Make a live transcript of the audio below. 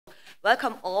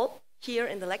welcome all here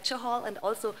in the lecture hall and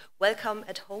also welcome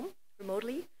at home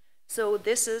remotely. So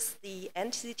this is the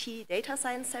NCT Data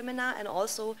Science Seminar and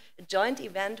also a joint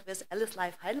event with Alice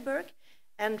Life Heidelberg.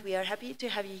 And we are happy to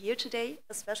have you here today,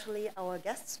 especially our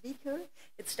guest speaker.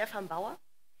 It's Stefan Bauer.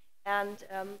 And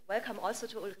welcome also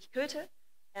to Ulrich Köthe,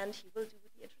 and he will do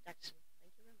the introduction.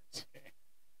 Thank you very much. Okay.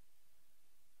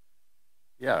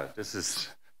 Yeah, this is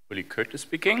Ulrich Köthe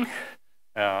speaking.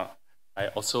 I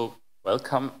also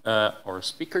welcome our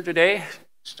speaker today,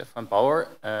 Stefan Bauer,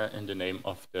 in the name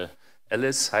of the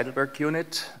Alice Heidelberg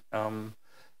unit.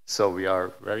 So we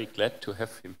are very glad to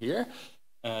have him here,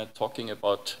 talking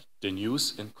about the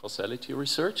news in causality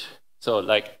research. So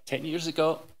like 10 years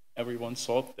ago, everyone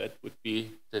thought that would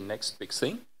be the next big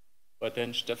thing. But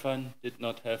then Stefan did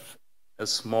not have a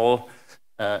small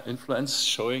influence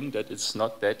showing that it's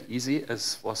not that easy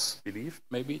as was believed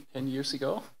maybe 10 years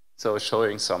ago. So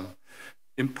showing some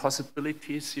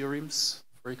impossibility theorems,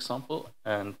 for example,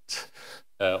 and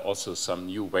also some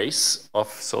new ways of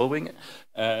solving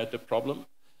the problem.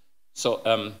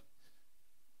 So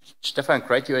Stefan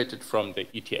graduated from the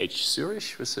ETH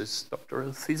Zurich with his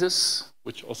doctoral thesis,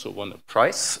 which also won a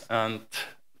prize, and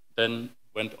then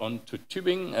went on to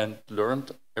Tübingen and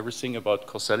learned everything about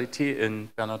causality in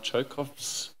Bernard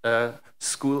Scheukoff's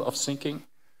school of thinking.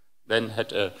 Then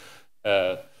had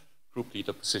a group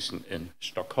leader position in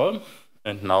Stockholm,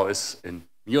 and now is in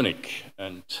Munich.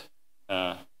 And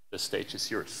the stage is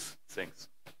yours. Thanks.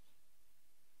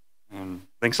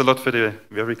 Thanks a lot for the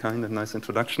very kind and nice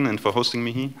introduction and for hosting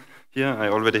me here. I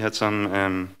already had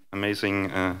some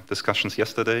amazing discussions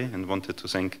yesterday and wanted to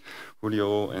thank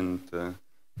Julio and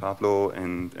Pablo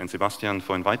and Sebastian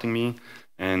for inviting me.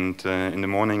 And in the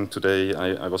morning today,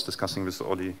 I was discussing with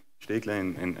Olli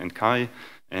Stegle and Kai,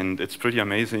 and it's pretty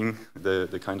amazing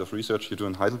the kind of research you do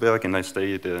in Heidelberg, and I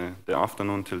stay the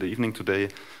afternoon till the evening today.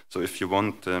 So if you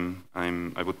want,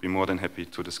 I would be more than happy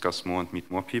to discuss more and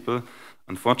meet more people.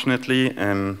 Unfortunately,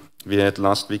 we had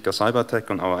last week a cyber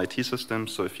attack on our IT system,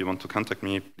 so if you want to contact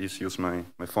me, please use my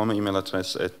former email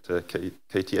address at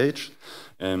KTH,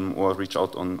 or reach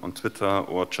out on Twitter,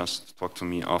 or just talk to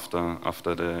me after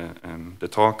the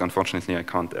talk. Unfortunately, I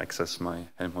can't access my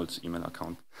Helmholtz email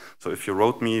account. So if you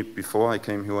wrote me before I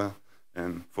came here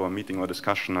for a meeting or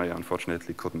discussion, I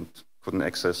unfortunately couldn't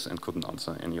access and couldn't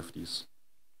answer any of these.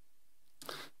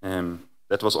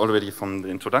 That was already from the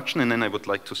introduction, and then I would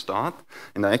like to start.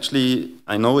 And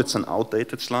I know it's an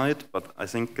outdated slide, but I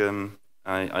think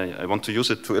I want to use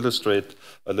it to illustrate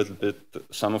a little bit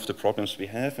some of the problems we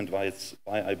have and why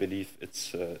I believe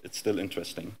it's still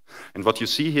interesting. And what you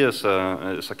see here is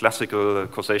a classical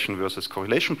causation versus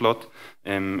correlation plot.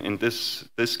 In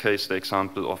this case, the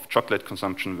example of chocolate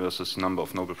consumption versus number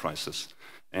of Nobel Prizes.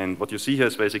 And what you see here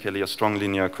is basically a strong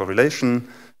linear correlation,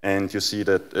 and you see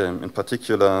that in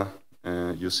particular,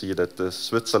 you see that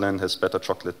Switzerland has better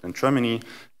chocolate than Germany,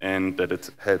 and that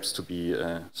it helps to be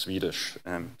Swedish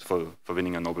for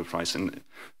winning a Nobel Prize.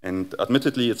 And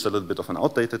admittedly, it's a little bit of an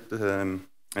outdated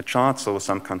chart, so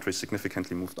some countries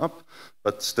significantly moved up,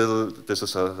 but still, this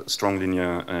is a strong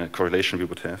linear correlation we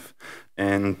would have.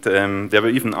 And there were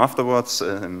even afterwards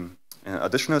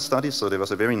additional studies, so there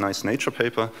was a very nice Nature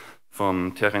paper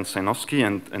from Terence Sainovsky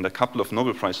and a couple of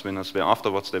Nobel Prize winners where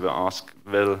afterwards they were asked,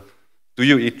 well, do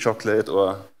you eat chocolate,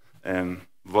 or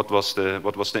what was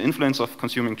the influence of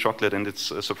consuming chocolate? And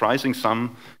it's surprising.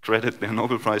 Some credit their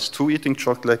Nobel Prize to eating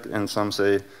chocolate, and some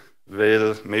say,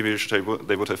 well, maybe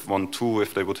they would have won too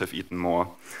if they would have eaten more.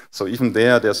 So even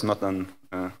there's not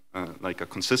like a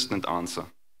consistent answer.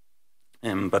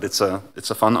 But it's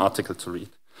a fun article to read.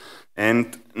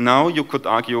 And now you could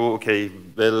argue, okay,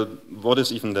 well, what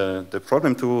is even the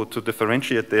problem to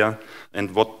differentiate there,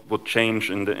 and what would change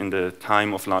in the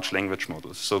time of large language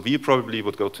models? So we probably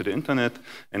would go to the internet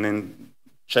and then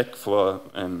check for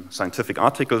scientific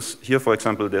articles. Here, for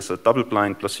example, there's a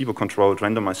double-blind, placebo-controlled,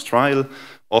 randomized trial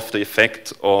of the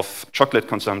effect of chocolate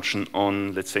consumption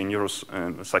on, let's say,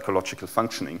 neuropsychological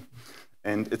functioning.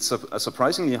 And it's a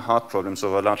surprisingly hard problem.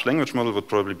 So a large language model would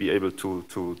probably be able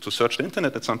to search the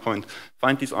internet at some point,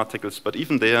 find these articles. But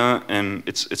even there,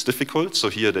 it's difficult. So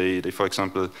here they for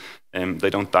example,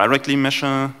 they don't directly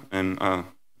measure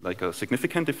like a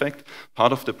significant effect.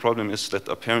 Part of the problem is that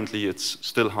apparently it's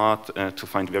still hard to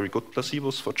find very good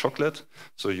placebos for chocolate.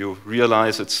 So you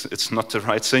realize it's not the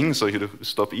right thing, so you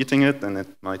stop eating it, and it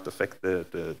might affect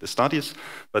the studies.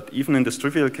 But even in these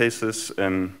trivial cases,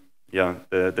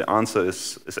 the answer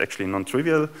is actually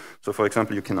non-trivial. So, for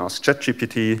example, you can ask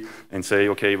ChatGPT and say,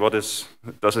 okay,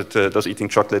 does eating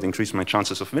chocolate increase my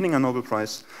chances of winning a Nobel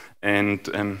Prize? And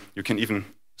you can even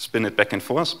spin it back and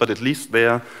forth, but at least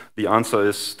there the answer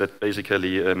is that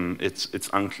basically it's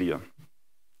unclear.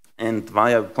 And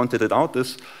why I pointed it out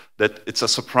is that it's a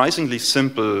surprisingly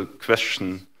simple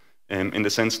question in the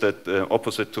sense that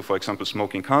opposite to, for example,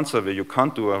 smoking cancer, where you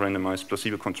can't do a randomized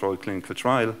placebo-controlled clinical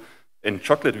trial, in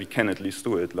chocolate we can at least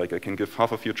do it. Like I can give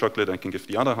half of you chocolate, I can give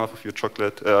the other half of you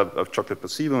chocolate, chocolate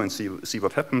placebo and see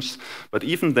what happens. But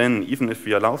even then, even if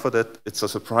we allow for that, it's a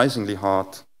surprisingly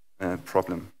hard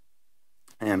problem,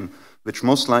 which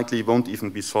most likely won't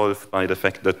even be solved by the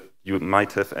fact that you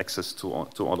might have access to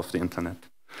all of the internet.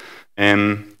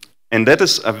 And that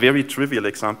is a very trivial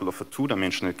example of a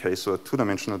two-dimensional case, so a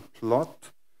two-dimensional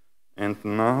plot. And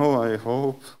now I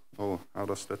hope, oh, how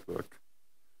does that work?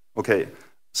 Okay,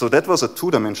 so that was a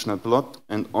two-dimensional plot,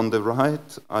 and on the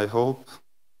right, I hope,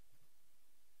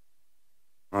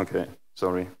 okay,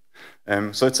 sorry.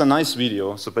 So it's a nice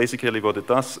video. So basically what it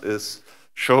does is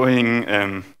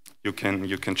showing, you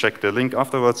can check the link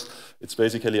afterwards. It's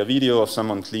basically a video of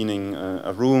someone cleaning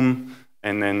a room,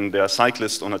 and then there are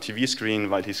cyclists on a TV screen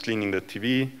while he's cleaning the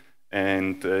TV,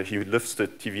 and he lifts the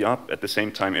TV up. At the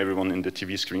same time, everyone in the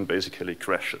TV screen basically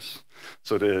crashes.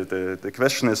 So the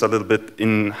question is a little bit,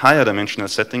 in higher dimensional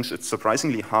settings, it's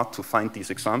surprisingly hard to find these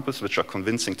examples which are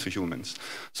convincing to humans.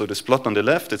 So this plot on the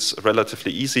left, it's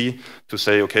relatively easy to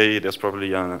say, okay, there's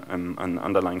probably an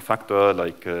underlying factor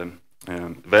like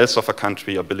wealth of a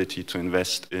country, ability to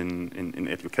invest in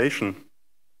education,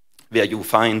 where you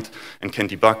find and can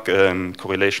debug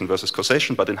correlation versus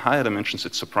causation, but in higher dimensions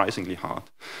it's surprisingly hard.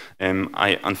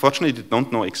 I unfortunately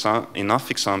don't know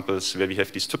enough examples where we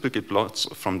have these typical plots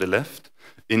from the left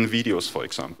in videos, for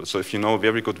example. So if you know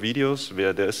very good videos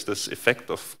where there's this effect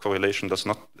of correlation does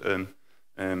not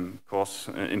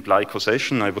imply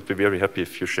causation, I would be very happy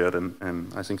if you share them.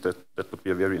 I think that would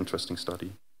be a very interesting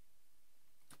study.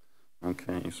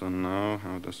 Okay, so now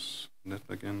how does that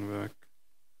again work?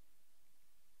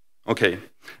 Okay,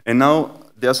 and now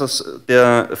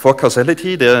for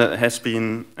causality, there has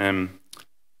been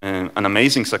an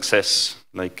amazing success,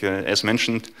 like as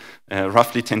mentioned,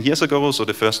 roughly 10 years ago. So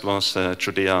the first was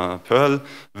Judea Pearl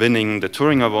winning the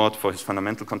Turing Award for his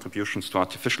fundamental contributions to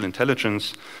artificial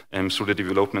intelligence through the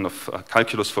development of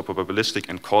calculus for probabilistic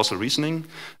and causal reasoning.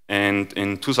 And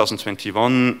in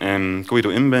 2021,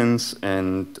 Guido Imbens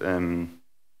and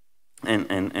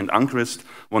Angrist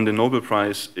won the Nobel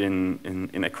Prize in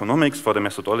economics for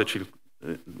the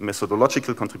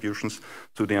methodological contributions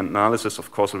to the analysis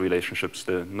of causal relationships.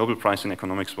 The Nobel Prize in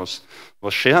economics was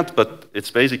shared, but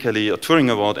it's basically a Turing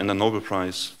Award and a Nobel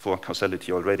Prize for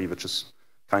causality already, which is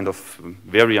kind of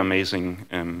very amazing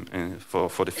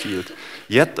for the field.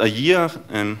 Yet a year,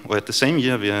 or at the same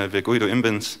year, where Guido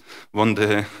Imbens won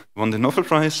the Nobel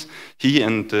Prize, he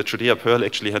and Judea Pearl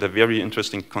actually had a very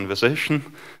interesting conversation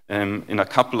in a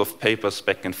couple of papers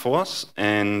back and forth,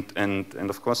 and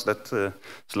of course that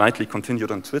slightly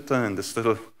continued on Twitter and is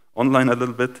still online a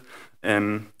little bit,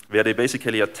 where they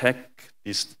basically attack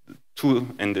these two,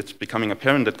 and it's becoming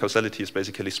apparent that causality is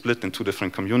basically split in two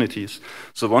different communities.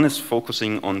 So one is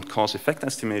focusing on cause-effect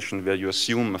estimation, where you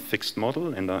assume a fixed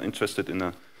model and are interested in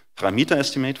a parameter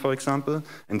estimate, for example,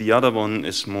 and the other one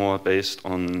is more based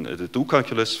on the do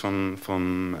calculus from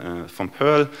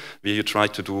Pearl, where you try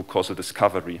to do causal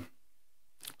discovery.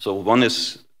 So one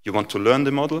is you want to learn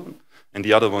the model, and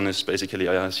the other one is basically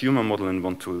I assume a model and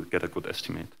want to get a good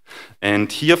estimate. And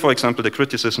here, for example, the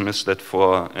criticism is that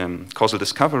for causal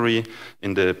discovery,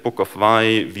 in the book of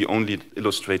Y, we only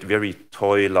illustrate very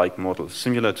toy-like models,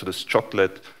 similar to this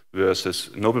chocolate versus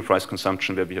Nobel Prize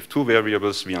consumption, where we have two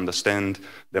variables, we understand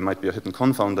there might be a hidden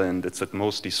confounder, and it's at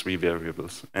most these three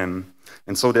variables. And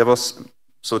so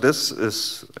this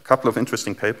is a couple of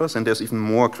interesting papers, and there's even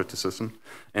more criticism.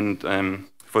 And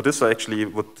for this, I actually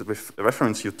would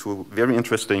reference you to very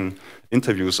interesting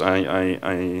interviews.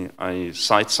 I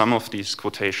cite some of these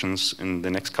quotations in the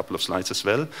next couple of slides as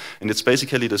well. And it's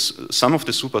basically some of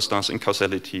the superstars in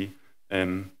causality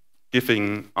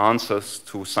giving answers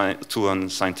to a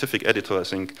scientific editor, I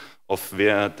think, of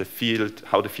where the field,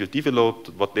 how the field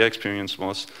developed, what their experience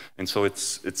was. And so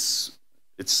it's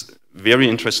very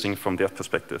interesting from their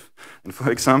perspective. And for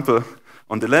example,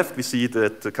 on the left, we see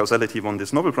that causality won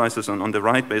these Nobel Prizes, and on the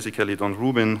right, basically, Don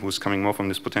Rubin, who's coming more from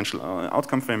this potential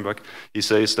outcome framework, he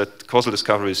says that causal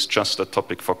discovery is just a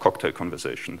topic for cocktail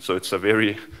conversation. So it's a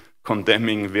very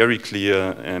condemning, very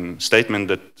clear statement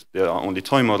that there are only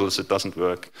toy models, it doesn't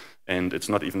work, and it's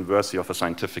not even worthy of a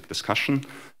scientific discussion.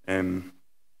 And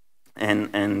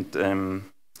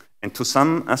to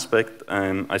some aspect,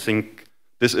 I think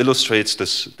this illustrates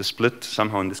the split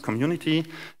somehow in this community,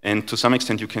 and to some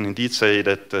extent you can indeed say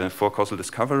that for causal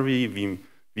discovery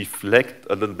we flagged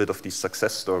a little bit of these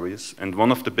success stories. And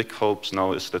one of the big hopes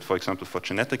now is that, for example, for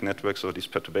genetic networks or these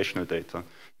perturbational data,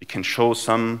 we can show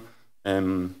some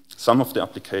of the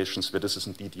applications where this is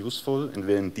indeed useful and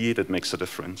where indeed it makes a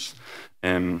difference.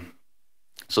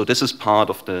 So this is part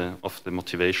of the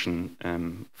motivation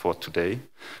for today.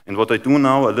 And what I do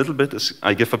now a little bit is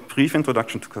I give a brief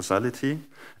introduction to causality,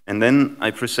 and then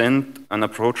I present an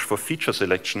approach for feature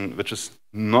selection, which is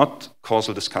not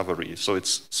causal discovery. So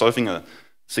it's solving a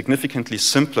significantly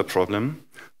simpler problem,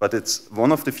 but it's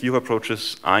one of the few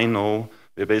approaches I know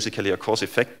where basically a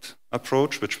cause-effect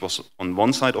approach, which was on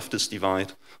one side of this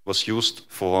divide, was used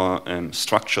for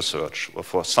structure search or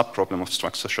for a subproblem of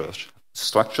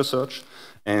structure search,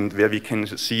 and where we can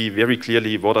see very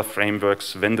clearly what are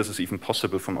frameworks when this is even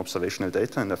possible from observational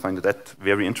data, and I find that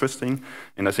very interesting.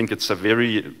 And I think it's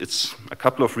a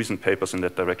couple of recent papers in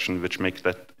that direction which make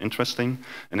that interesting.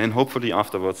 And then hopefully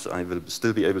afterwards I will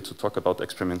still be able to talk about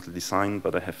experimental design,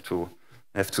 but I have to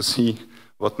see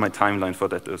what my timeline for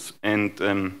that is. And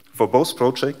for both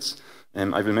projects,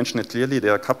 I will mention it clearly,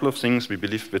 there are a couple of things we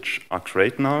believe which are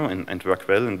great now and work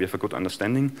well, and we have a good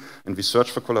understanding, and we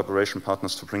search for collaboration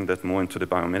partners to bring that more into the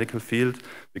biomedical field,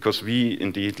 because we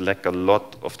indeed lack a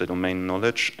lot of the domain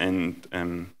knowledge, and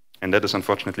that is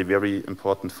unfortunately very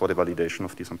important for the validation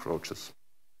of these approaches.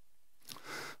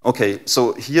 Okay,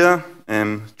 so here,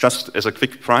 just as a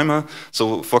quick primer,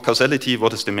 so for causality,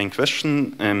 what is the main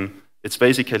question? It's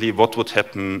basically what would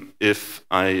happen if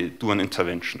I do an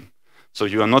intervention. So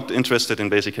you are not interested in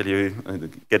basically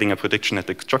getting a prediction at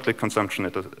the chocolate consumption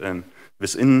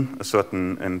within a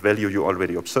certain value you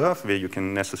already observe, where you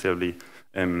can necessarily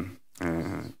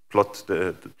plot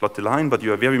the line, but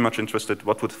you are very much interested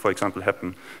what would, for example,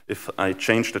 happen if I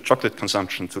change the chocolate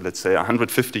consumption to, let's say,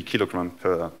 150 kilogram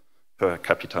per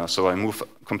capita. So I move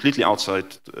completely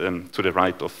outside to the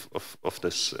right of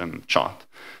this chart.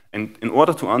 And in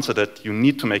order to answer that, you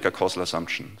need to make a causal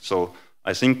assumption. So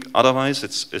I think otherwise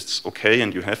it's okay,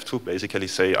 and you have to basically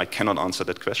say, I cannot answer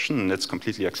that question, and that's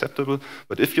completely acceptable.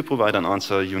 But if you provide an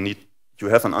answer, you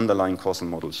have an underlying causal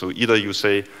model. So either you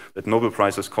say that Nobel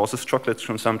Prizes causes chocolate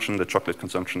consumption, that chocolate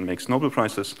consumption makes Nobel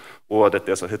Prizes, or that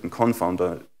there's a hidden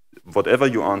confounder. Whatever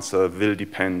you answer will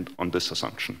depend on this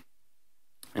assumption.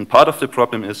 And part of the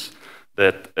problem is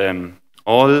that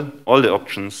all the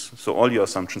options, so all your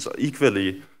assumptions are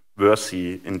equally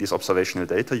worthy in these observational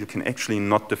data. You can actually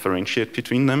not differentiate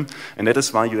between them, and that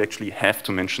is why you actually have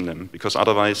to mention them, because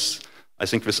otherwise, I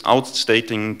think without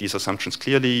stating these assumptions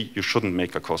clearly, you shouldn't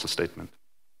make a causal statement.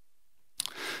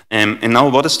 And now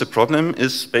what is the problem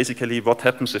is basically what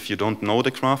happens if you don't know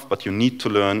the graph, but you need to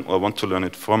learn or want to learn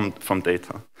it from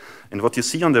data. And what you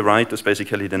see on the right is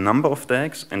basically the number of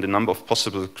DAGs and the number of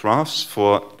possible graphs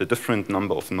for the different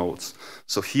number of nodes.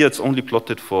 So here it's only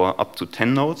plotted for up to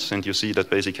 10 nodes, and you see that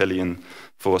basically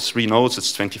for 3 nodes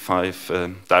it's 25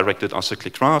 directed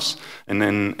acyclic graphs, and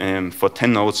then for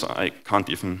 10 nodes I can't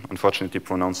even unfortunately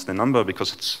pronounce the number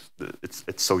because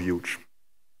it's so huge.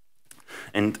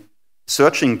 And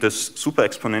searching this super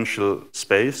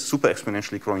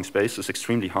exponentially growing space is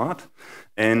extremely hard.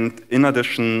 And in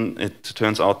addition, it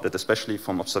turns out that especially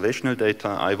from observational data,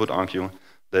 I would argue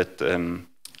that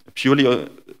purely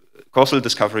causal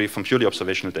discovery from purely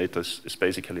observational data is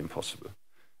basically impossible.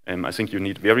 I think you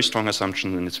need very strong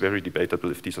assumptions, and it's very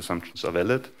debatable if these assumptions are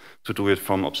valid to do it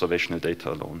from observational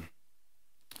data alone.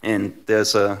 And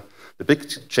there's the big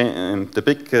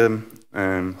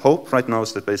hope right now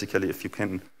is that basically if you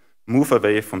can move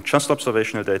away from just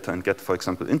observational data and get, for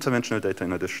example, interventional data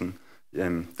in addition,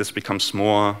 this becomes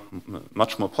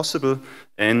much more possible,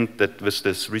 and that with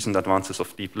this recent advances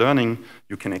of deep learning,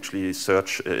 you can actually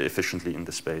search efficiently in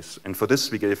the space. And for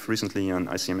this, we gave recently an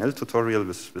ICML tutorial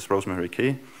with Rosemary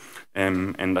Kay,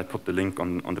 and I put the link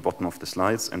on the bottom of the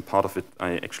slides, and part of it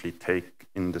I actually take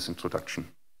in this introduction.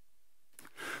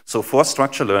 So for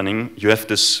structure learning, you have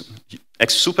this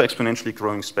super exponentially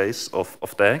growing space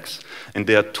of DAGs, and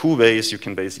there are 2 ways you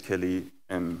can basically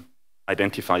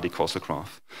identify the causal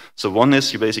graph. So one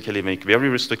is you basically make very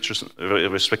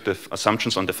restrictive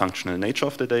assumptions on the functional nature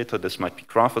of the data. This might be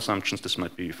graph assumptions, this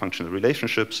might be functional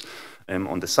relationships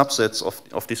on the subsets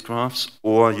of these graphs,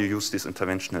 or you use this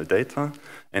interventional data,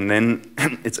 and then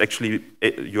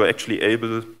you're actually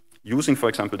able, using, for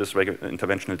example, this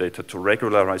interventional data to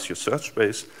regularize your search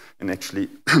space and actually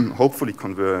hopefully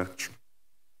converge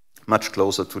much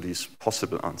closer to these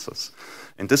possible answers.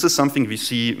 And this is something we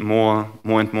see more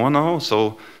and more now.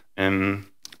 So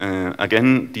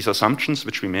again, these assumptions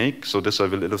which we make, so this I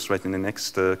will illustrate in the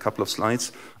next couple of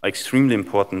slides, are extremely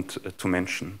important to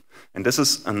mention. And this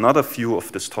is another view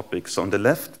of this topic. So on the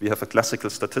left, we have a classical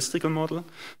statistical model,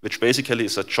 which basically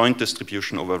is a joint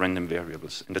distribution over random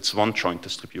variables. And it's one joint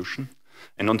distribution.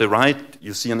 And on the right,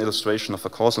 you see an illustration of a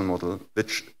causal model,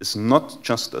 which is not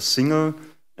just a single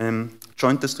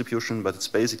joint distribution, but it's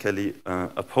basically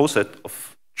a poset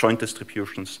of joint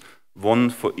distributions, one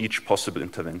for each possible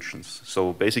interventions.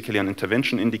 So basically an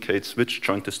intervention indicates which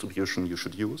joint distribution you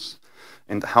should use.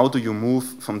 And how do you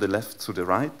move from the left to the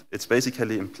right? It's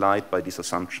basically implied by these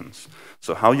assumptions.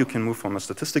 So how you can move from a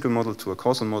statistical model to a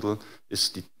causal model is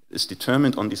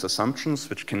determined on these assumptions,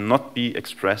 which cannot be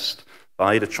expressed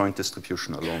by the joint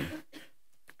distribution alone.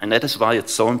 And that is why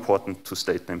it's so important to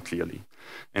state them clearly.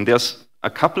 And there's a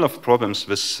couple of problems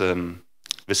with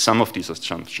some of these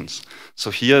assumptions. So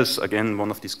here's, again,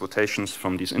 one of these quotations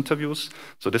from these interviews.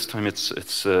 So this time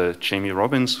it's Jamie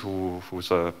Robbins, who's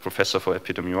a professor for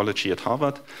epidemiology at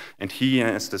Harvard. And he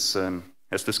has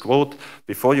this quote,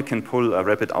 "Before you can pull a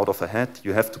rabbit out of a hat,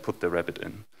 you have to put the rabbit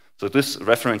in." So this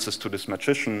references to this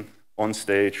magician on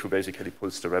stage who basically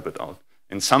pulls the rabbit out.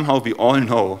 And somehow we all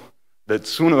know that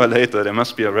sooner or later there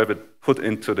must be a rabbit put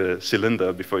into the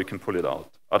cylinder before you can pull it out.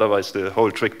 Otherwise the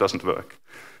whole trick doesn't work.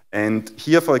 And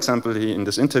here, for example, in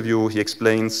this interview, he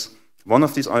explains one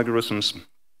of these algorithms,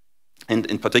 and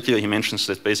in particular, he mentions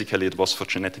that basically it was for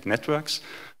genetic networks,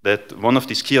 that one of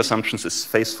these key assumptions is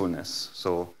faithfulness.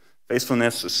 So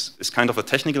faithfulness is kind of a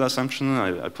technical assumption.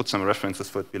 I put some references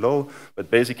for it below, but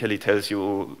basically tells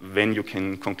you when you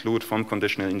can conclude from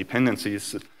conditional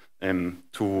independencies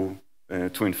to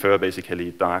infer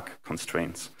basically dark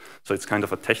constraints. So it's kind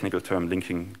of a technical term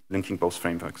linking both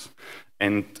frameworks.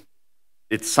 And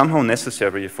it's somehow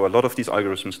necessary for a lot of these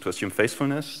algorithms to assume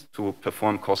faithfulness, to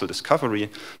perform causal discovery,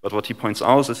 but what he points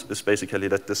out is basically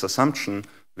that this assumption,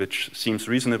 which seems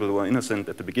reasonable or innocent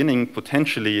at the beginning,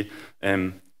 potentially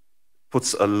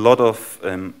puts a lot of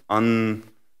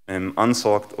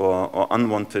unsorted or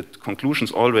unwanted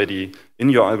conclusions already in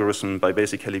your algorithm by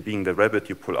basically being the rabbit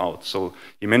you pull out. So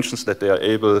he mentions that they are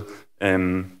able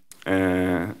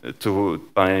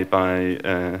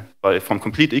from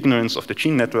complete ignorance of the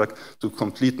gene network to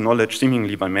complete knowledge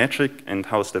seemingly by magic. And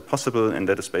how is that possible? And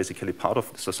that is basically part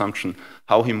of this assumption,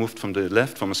 how he moved from the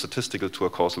left, from a statistical to a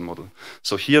causal model.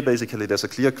 So here basically there's a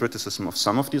clear criticism of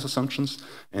some of these assumptions,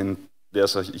 and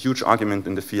there's a huge argument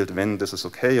in the field when this is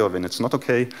okay or when it's not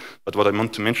okay. But what I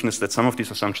want to mention is that some of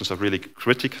these assumptions are really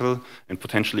critical and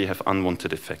potentially have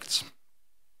unwanted effects.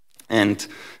 And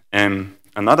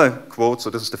another quote, so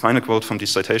this is the final quote from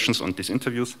these citations on these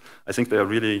interviews. I think they are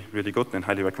really, really good and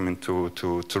highly recommend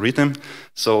to read them.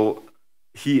 So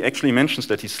he actually mentions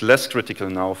that he's less critical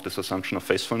now of this assumption of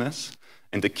faithfulness.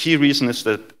 And the key reason is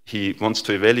that he wants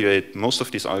to evaluate most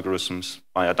of these algorithms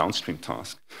by a downstream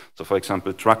task. So for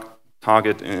example, drug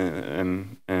target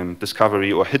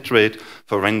discovery or hit rate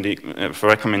for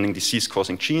recommending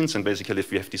disease-causing genes. And basically,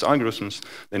 if we have these algorithms,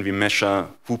 then we measure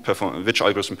which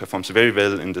algorithm performs very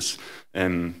well in this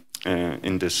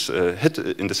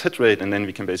hit rate, and then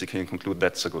we can basically conclude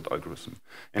that's a good algorithm.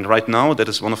 And right now, that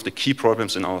is one of the key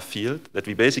problems in our field, that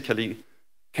we basically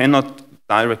cannot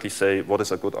directly say what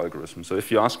is a good algorithm. So if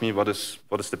you ask me what is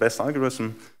the best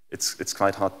algorithm, it's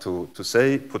quite hard to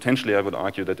say. Potentially, I would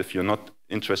argue that if you're not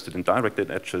interested in directed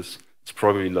edges, it's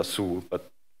probably lasso, but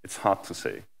it's hard to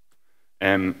say.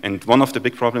 And one of the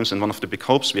big problems and one of the big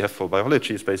hopes we have for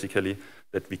biology is basically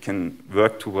that we can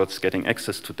work towards getting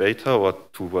access to data or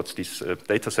towards these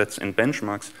data sets and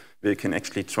benchmarks where we can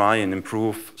actually try and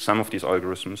improve some of these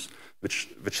algorithms,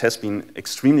 which has been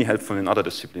extremely helpful in other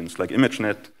disciplines, like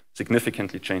ImageNet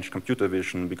significantly changed computer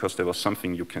vision because there was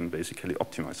something you can basically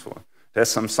optimize for. There's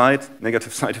some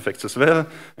negative side effects as well,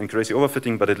 and crazy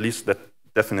overfitting, but at least that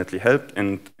definitely helped.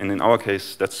 And in our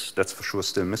case, that's for sure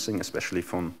still missing, especially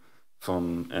from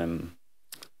in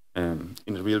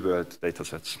the real world data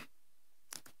sets.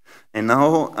 And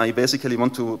now I basically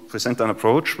want to present an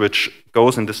approach which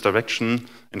goes in this direction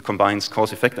and combines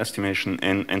cause-effect estimation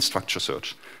and structure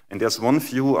search. And there's one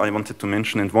view I wanted to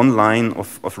mention and one line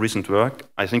of recent work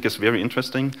I think is very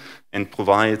interesting and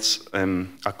provides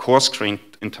a coarse-grained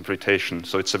interpretation.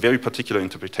 So it's a very particular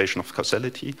interpretation of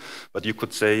causality, but you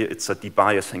could say it's a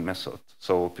debiasing method.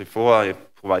 So before I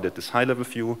provided this high-level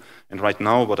view, and right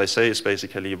now what I say is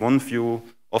basically one view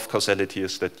of causality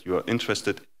is that you are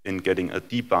interested in getting a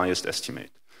debiased estimate.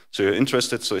 So you're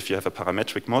interested, so if you have a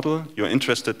parametric model, you're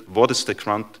interested what is the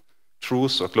ground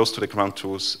truth or close to the ground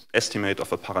truth estimate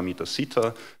of a parameter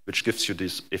theta, which gives you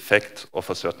this effect of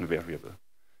a certain variable.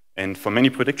 And for many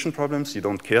prediction problems, you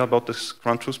don't care about this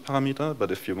ground truth parameter,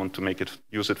 but if you want to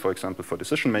use it, for example, for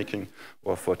decision making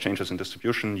or for changes in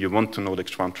distribution, you want to know the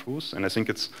ground truth. And I think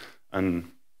it's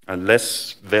a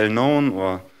less well-known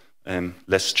or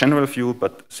less general view,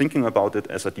 but thinking about it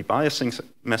as a debiasing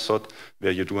method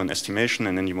where you do an estimation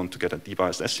and then you want to get a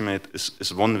debiased estimate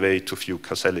is one way to view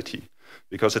causality.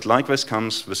 Because it likewise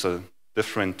comes with a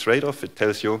different trade-off. It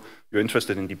tells you you're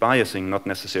interested in debiasing, not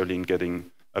necessarily in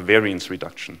getting a variance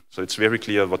reduction. So it's very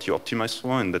clear what you optimize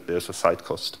for and that there's a side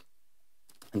cost.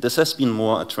 And this has been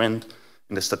more a trend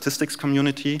in the statistics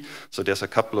community. So there's a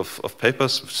couple of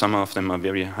papers, some of them are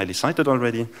very highly cited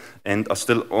already and are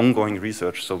still ongoing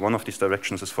research. So one of these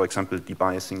directions is, for example,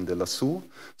 debiasing the lasso.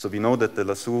 So we know that the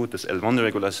lasso, this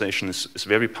L1 regularization is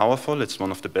very powerful. It's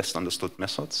one of the best understood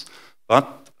methods.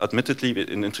 But admittedly, it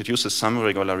introduces some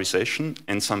regularization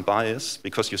and some bias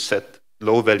because you set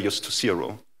low values to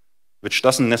 0, which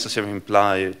doesn't necessarily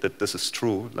imply that this is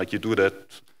true. Like you do that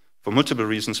for multiple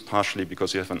reasons, partially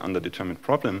because you have an underdetermined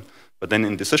problem, but then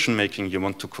in decision making, you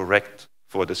want to correct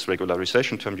for this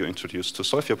regularization term you introduced to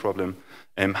solve your problem.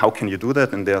 How can you do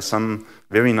that? And there are some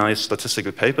very nice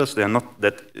statistical papers. They are not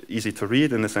that easy to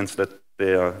read in the sense that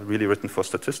they are really written for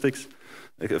statistics.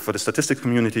 For the statistics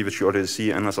community, which you already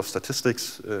see, Annals of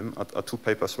Statistics are 2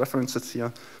 papers referenced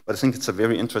here. But I think it's a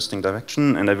very interesting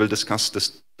direction, and I will discuss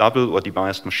this double or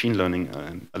debiased machine learning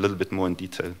a little bit more in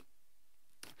detail.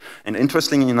 And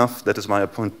interestingly enough, that is why I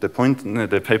point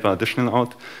the paper additional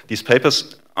out. These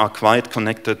papers are quite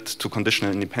connected to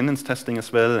conditional independence testing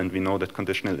as well, and we know that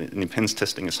conditional independence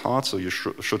testing is hard, so you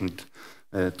shouldn't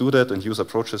do that and use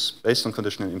approaches based on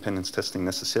conditional independence testing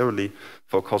necessarily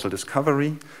for causal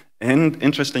discovery. And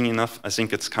interestingly enough, I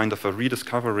think it's kind of a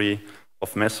rediscovery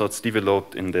of methods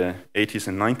developed in the 80s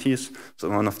and 90s. So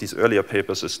one of these earlier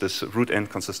papers is this root-end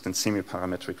consistent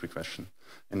semi-parametric regression.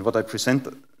 And what I present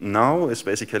now is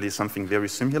basically something very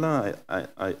similar.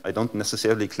 I don't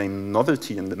necessarily claim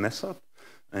novelty in the method.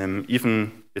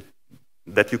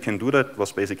 That you can do that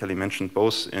was basically mentioned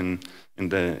both in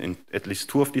at least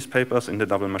 2 of these papers, in the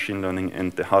double machine learning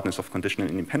and the hardness of conditional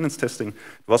independence testing.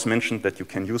 It was mentioned that you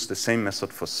can use the same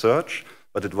method for search,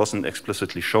 but it wasn't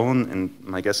explicitly shown, and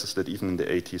my guess is that even in the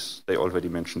 80s, they already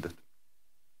mentioned it.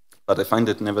 But I find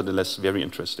it nevertheless very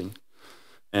interesting.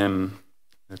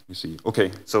 Let me see.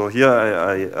 Okay, so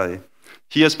here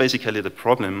here's basically the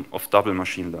problem of double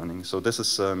machine learning. So this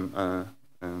is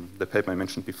the paper I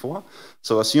mentioned before.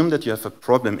 So assume that you have a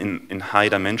problem in high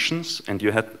dimensions and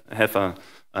you have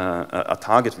a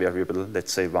target variable,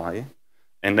 let's say y,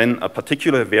 and then a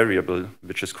particular variable,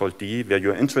 which is called d, where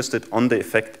you're interested on the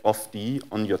effect of d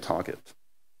on your target.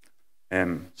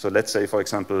 So let's say, for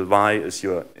example, y is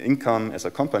your income as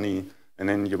a company, and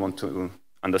then you want to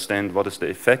understand what is the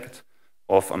effect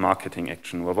of a marketing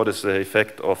action, or what is the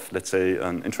effect of, let's say,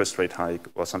 an interest rate hike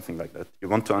or something like that. You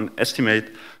want to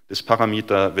estimate this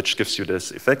parameter which gives you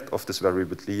this effect of this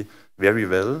variable d very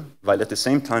well, while at the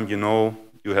same time you know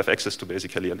you have access to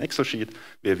basically an Excel sheet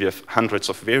where we have hundreds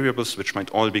of variables which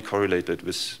might all be correlated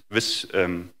with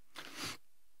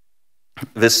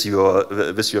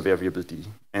your variable d.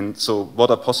 And so what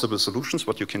are possible solutions,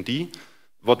 what you can do?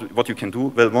 Well,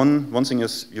 one thing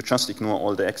is you just ignore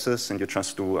all the x's and you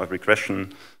just do a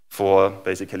regression for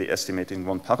basically estimating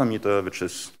one parameter, which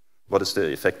is what is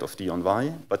the effect of d on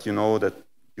y. But you know that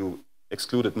you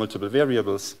excluded multiple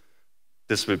variables.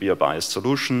 This will be a biased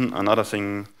solution. Another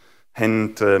thing,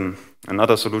 and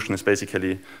another solution is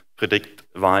basically predict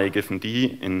y given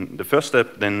d in the first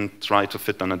step, then try to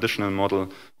fit an additional model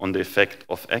on the effect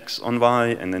of x on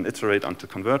y, and then iterate until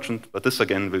convergent. But this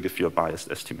again will give you a biased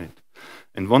estimate.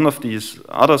 And one of these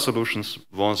other solutions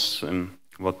was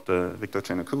what Viktor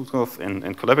Chernyakov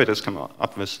and collaborators came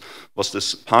up with, was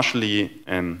this partially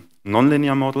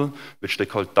nonlinear model, which they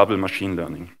called double machine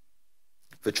learning,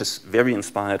 which is very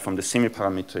inspired from the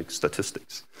semi-parametric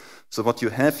statistics. So what you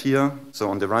have here, so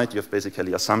on the right you have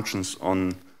basically assumptions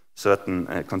on certain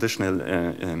conditional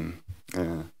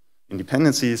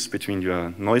independencies between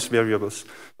your noise variables.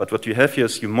 But what you have here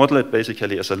is you model it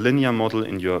basically as a linear model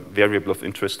in your variable of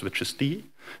interest, which is d.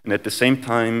 And at the same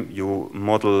time, you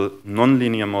model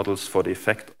nonlinear models for the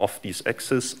effect of these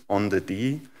x's on the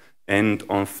d and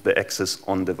of the x's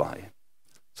on the y.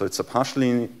 So it's a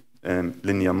partially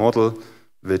linear model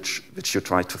which you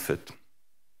try to fit.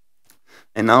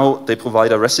 And now they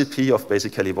provide a recipe of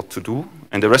basically what to do.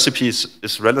 And the recipe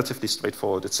is relatively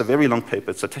straightforward. It's a very long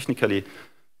paper. It's a technically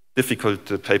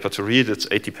difficult paper to read. It's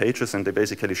 80 pages, and they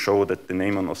basically show that the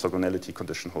Neyman orthogonality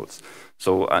condition holds.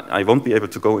 So I won't be able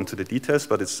to go into the details,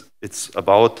 but it's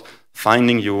about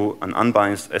finding you an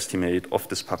unbiased estimate of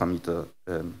this parameter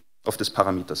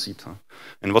parameter zeta.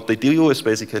 And what they do is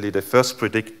basically they first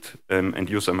predict and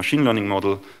use a machine learning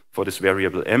model for this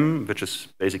variable m, which is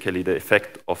basically the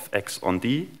effect of x on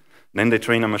d. Then they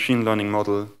train a machine learning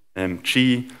model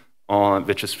g,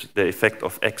 which is the effect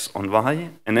of x on y.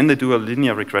 And then they do a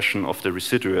linear regression of the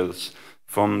residuals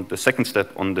from the second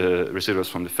step on the residuals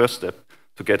from the first step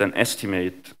to get an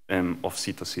estimate of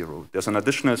zeta 0. There's an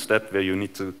additional step where you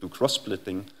need to do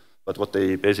cross-splitting, but what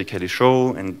they basically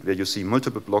show, and where you see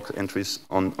multiple block entries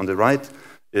on the right,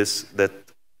 is that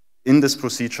in this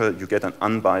procedure you get an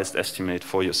unbiased estimate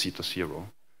for your zeta 0.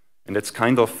 And that's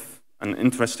kind of an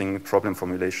interesting problem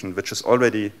formulation, which is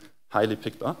already highly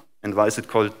picked up. And why is it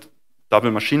called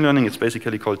double machine learning? It's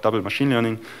basically called double machine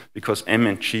learning because M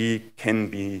and G can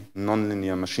be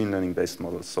nonlinear machine learning based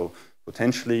models. So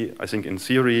potentially, I think in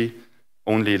theory,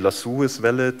 only lasso is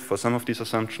valid for some of these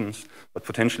assumptions, but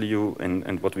potentially you,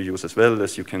 and what we use as well,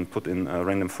 is you can put in a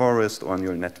random forest or a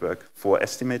neural network for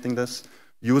estimating this,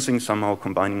 using somehow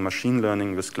combining machine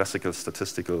learning with classical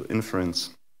statistical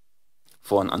inference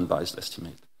for an unbiased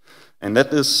estimate. And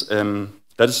that is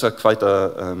quite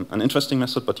an interesting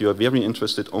method, but you are very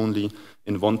interested only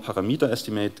in one parameter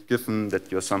estimate, given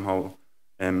that you're somehow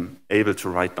able to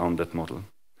write down that model.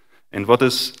 And what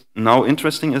is now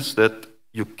interesting is that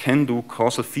you can do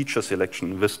causal feature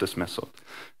selection with this method.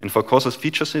 And for causal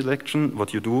feature selection,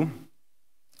 what you do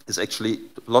is actually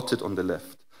plotted on the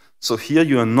left. So here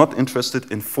you are not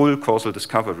interested in full causal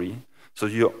discovery. So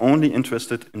you're only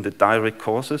interested in the direct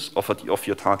causes of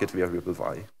your target variable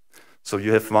y. So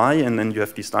you have y, and then you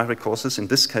have these direct causes. In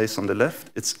this case, on the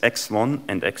left, it's x1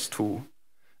 and x2.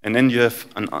 And then you have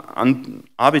an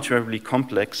arbitrarily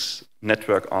complex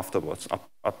network afterwards,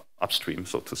 upstream,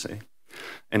 so to say.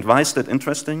 And why is that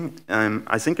interesting?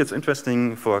 I think it's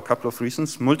interesting for a couple of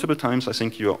reasons. Multiple times, I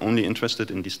think you're only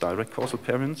interested in these direct causal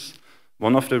parents.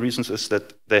 One of the reasons is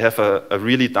that they have a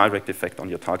really direct effect on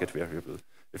your target variable.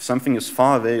 If something is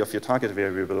far away of your target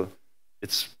variable,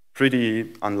 it's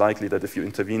pretty unlikely that if you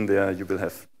intervene there, you will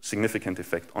have significant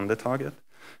effect on the target.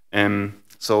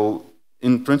 So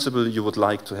in principle, you would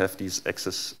like to have these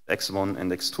x's, x1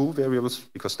 and x2 variables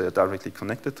because they are directly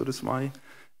connected to this y.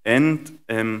 And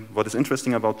what is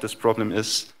interesting about this problem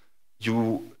is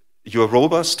you're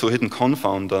robust to hidden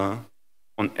confounder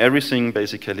on everything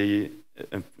basically,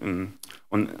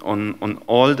 on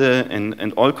all the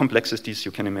and all complexities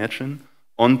you can imagine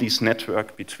on this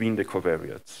network between the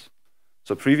covariates.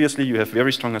 So previously you have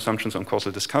very strong assumptions on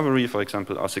causal discovery, for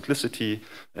example, acyclicity.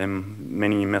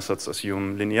 Many methods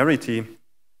assume linearity.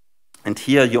 And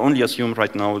here you only assume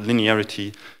right now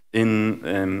linearity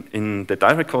in the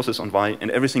direct causes on y, and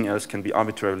everything else can be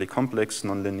arbitrarily complex,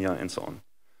 nonlinear, and so on.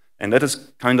 And that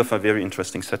is kind of a very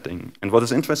interesting setting. And what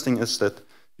is interesting is that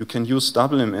you can use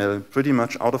double ML pretty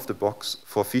much out of the box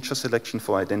for feature selection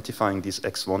for identifying these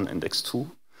x1 and x2.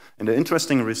 And the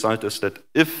interesting result is that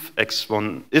if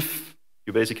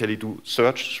you basically do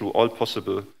search through all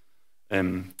possible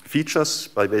features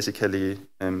by basically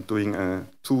doing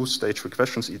two-stage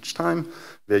regressions each time,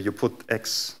 where you put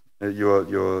x,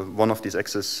 your one of these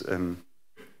x's in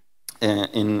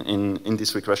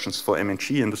these regressions for M and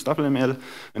G in this double ML.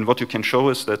 And what you can show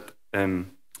is that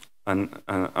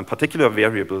a particular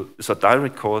variable is a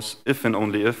direct cause if and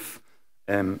only if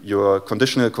your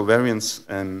conditional covariance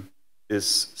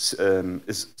is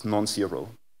non-zero.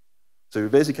 So you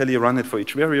basically run it for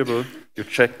each variable, you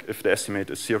check if the estimate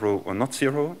is 0 or not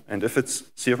 0, and if it's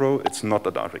 0, it's not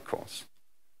a direct cause.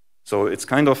 So it's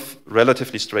kind of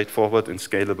relatively straightforward and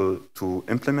scalable to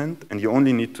implement, and you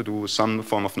only need to do some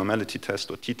form of normality test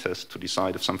or t-test to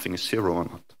decide if something is 0 or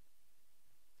not.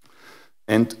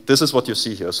 And this is what you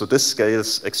see here. So this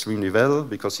scales extremely well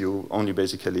because you only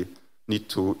basically need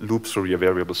to loop through your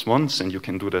variables once, and you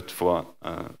can do that for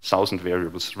 1,000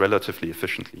 variables relatively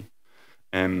efficiently.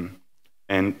 And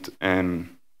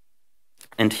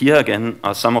here again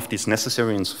are some of these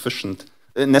necessary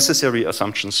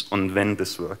assumptions on when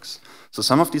this works. So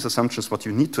some of these assumptions, what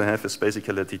you need to have is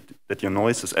basically that your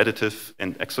noise is additive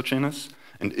and exogenous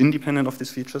and independent of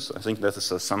these features. I think that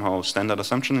is a somehow standard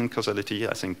assumption in causality.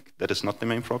 I think that is not the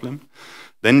main problem.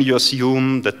 Then you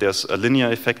assume that there's a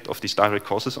linear effect of these direct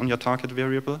causes on your target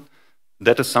variable.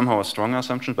 That is somehow a strong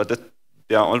assumption, but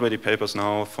there are already papers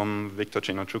now from Viktor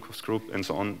Chenarchukov's group and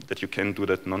so on that you can do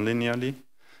that non-linearly.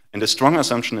 And the strong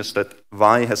assumption is that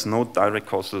y has no direct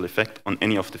causal effect on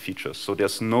any of the features. So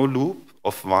there's no loop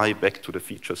of y back to the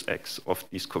features x of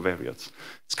these covariates.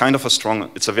 It's kind of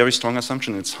it's a very strong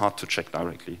assumption. It's hard to check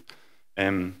directly.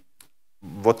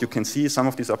 What you can see, some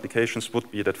of these applications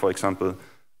would be that, for example,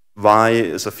 y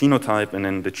is a phenotype, and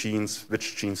then the genes,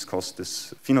 which genes cause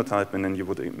this phenotype, and then you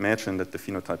would imagine that the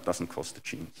phenotype doesn't cause the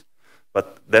genes.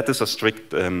 But that is a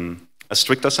strict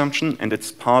assumption, and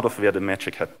it's part of where the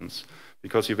magic happens.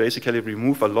 Because you basically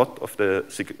remove a lot of the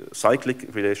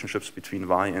cyclic relationships between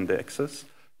y and the axis.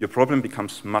 Your problem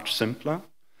becomes much simpler,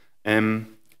 and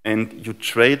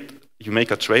you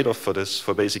make a trade-off for this,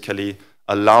 for basically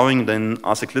allowing then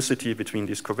acyclicity between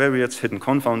these covariates, hidden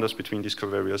confounders between these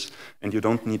covariates, and you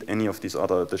don't need any of these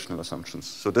other additional assumptions.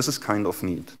 So this is kind of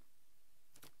neat.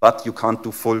 But you can't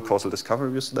do full causal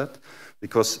discovery with that,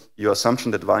 because your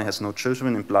assumption that y has no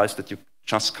children implies that you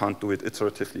just can't do it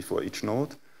iteratively for each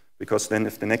node, because then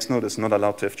if the next node is not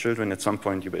allowed to have children, at some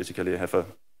point you basically have a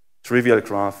trivial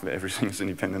graph where everything is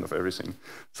independent of everything.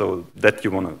 So that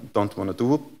you don't want to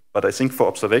do. But I think for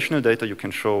observational data, you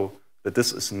can show that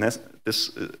this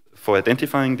is for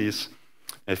identifying these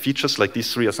features, like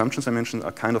these three assumptions I mentioned,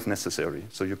 are kind of necessary.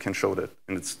 So you can show that,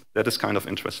 and that is kind of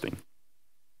interesting.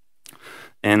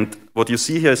 And what you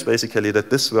see here is basically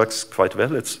that this works quite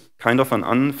well. It's kind of an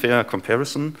unfair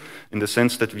comparison in the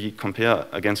sense that we compare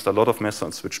against a lot of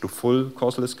methods which do full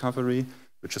causal discovery,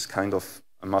 which is kind of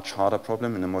a much harder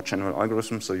problem in a more general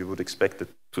algorithm, so you would expect it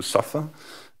to suffer.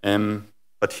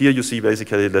 But here you see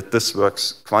basically that this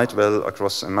works quite well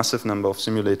across a massive number of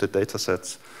simulated data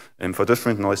sets for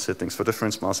different noise settings, for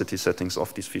different sparsity settings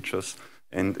of these features.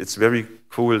 And it's very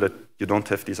cool that you don't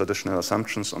have these additional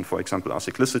assumptions on, for example,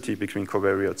 acyclicity between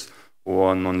covariates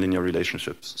or nonlinear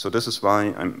relationships. So this is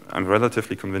why I'm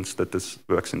relatively convinced that this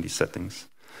works in these settings.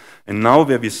 And now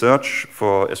where we search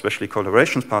for especially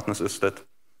collaboration partners is that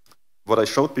what I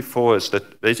showed before is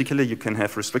that basically you can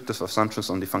have restrictive assumptions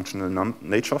on the functional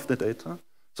nature of the data.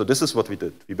 So this is what we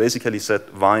did. We basically said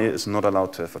y is not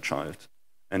allowed to have a child.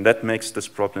 And that makes this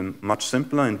problem much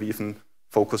simpler, and we even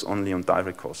focus only on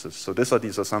direct causes. So these are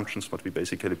these assumptions what we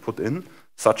basically put in,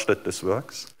 such that this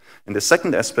works. And the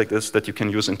second aspect is that you can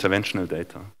use interventional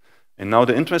data. And now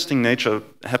the interesting nature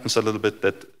happens a little bit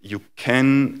that you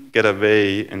can get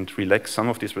away and relax some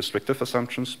of these restrictive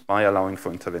assumptions by allowing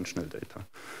for interventional data.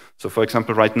 So for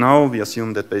example, right now we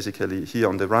assume that basically here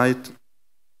on the right,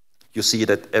 you see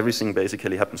that everything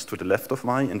basically happens to the left of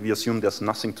y, and we assume there's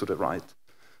nothing to the right.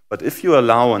 But if you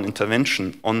allow an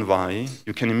intervention on y,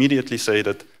 you can immediately say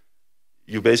that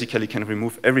you basically can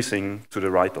remove everything to the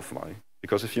right of y.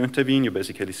 Because if you intervene, you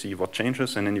basically see what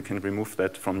changes, and then you can remove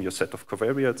that from your set of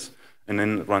covariates, and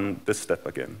then run this step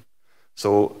again.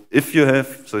 So if you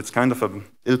have, so it's kind of an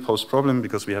ill-posed problem,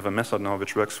 because we have a method now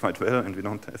which works quite well, and we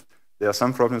don't have, there are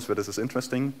some problems where this is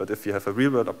interesting, but if you have a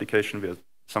real-world application where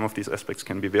some of these aspects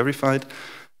can be verified,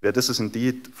 where this is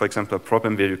indeed, for example, a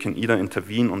problem where you can either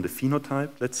intervene on the phenotype,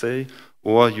 let's say,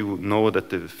 or you know that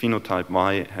the phenotype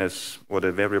y has, or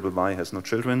the variable y has no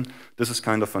children, this is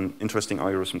kind of an interesting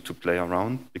algorithm to play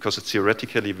around, because it's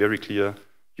theoretically very clear.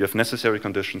 You have necessary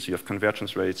conditions, you have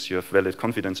convergence rates, you have valid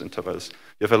confidence intervals.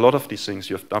 You have a lot of these things,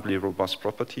 you have doubly robust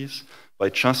properties by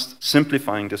just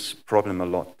simplifying this problem a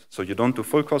lot. So you don't do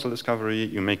full causal discovery,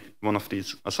 you make one of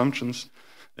these assumptions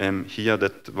here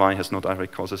that y has no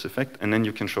direct causes effect, and then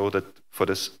you can show that for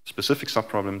this specific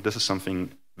subproblem, this is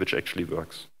something which actually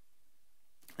works.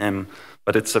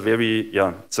 But it's a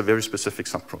very specific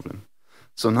subproblem.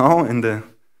 So now in the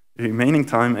remaining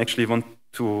time, I actually want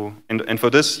to, and for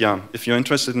this, if you're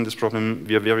interested in this problem,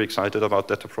 we are very excited about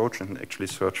that approach and actually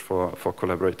search for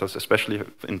collaborators, especially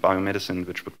in biomedicine,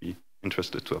 which would be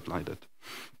interested to apply that.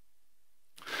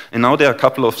 And now there are a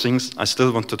couple of things I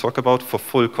still want to talk about for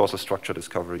full causal structure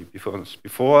discovery.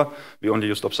 Before we only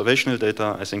used observational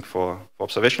data. I think for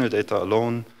observational data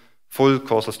alone, full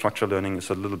causal structure learning is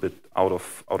a little bit out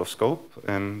of scope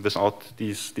without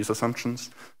these assumptions.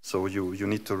 So you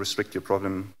need to restrict your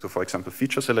problem to, for example,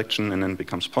 feature selection, and then it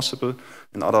becomes possible.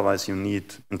 And otherwise, you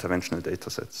need interventional data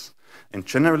sets. And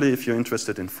generally, if you're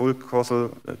interested in full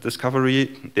causal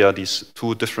discovery, there are these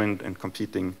two different and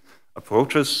competing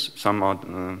approaches. Some are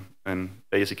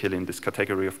basically in this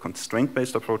category of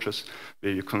constraint-based approaches,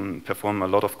 where you can perform a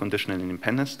lot of conditional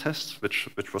independence tests, which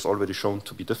was already shown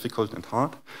to be difficult and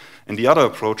hard. And the other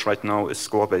approach right now is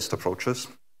score-based approaches,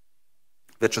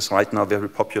 which is right now very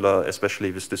popular,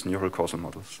 especially with these neural causal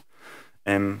models.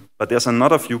 But there's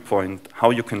another viewpoint how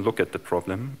you can look at the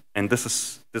problem, and this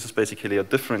is basically a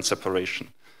different separation.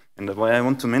 And the way I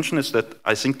want to mention is that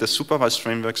I think the supervised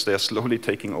frameworks, they are slowly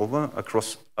taking over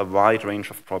across a wide range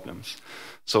of problems.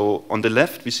 So on the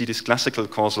left, we see these classical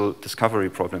causal discovery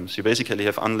problems. You basically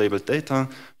have unlabeled data,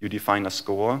 you define a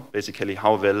score, basically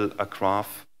how well a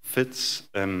graph fits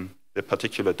the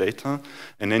particular data,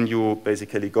 and then you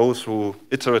basically go through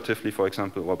iteratively, for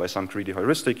example, or by some greedy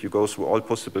heuristic, you go through all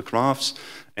possible graphs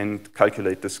and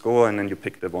calculate the score, and then you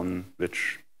pick the one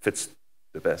which fits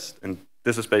the best. And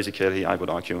this is basically, I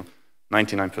would argue,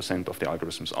 99% of the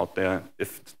algorithms out there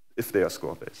if they are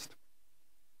score-based.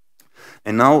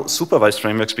 And now supervised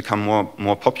frameworks become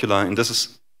more popular, and this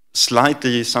is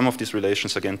slightly some of these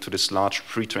relations again to these large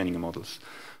pre-training models.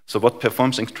 So what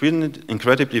performs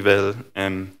incredibly well,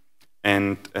 and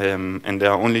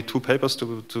there are only 2 papers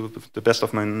to the best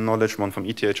of my knowledge, one from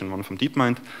ETH and one from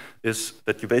DeepMind, is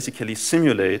that you basically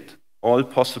simulate all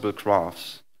possible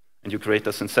graphs and you create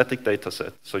a synthetic data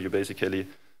set. So you basically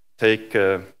take,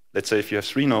 let's say if you have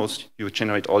 3 nodes, you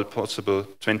generate all possible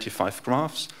 25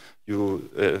 graphs, you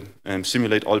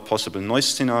simulate all possible noise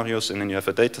scenarios, and then you have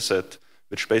a data set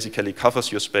which basically covers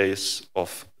your space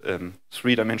of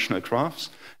 3-dimensional graphs,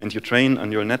 and you train a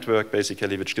neural network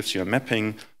basically which gives you a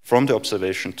mapping from the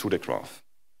observation to the graph.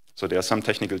 So there are some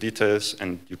technical details,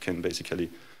 and you can basically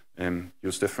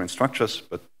use different structures,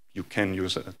 but you can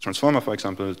use a transformer, for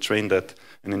example, train that,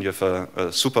 and then you have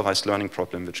a supervised learning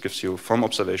problem which gives you from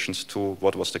observations to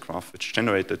what was the graph which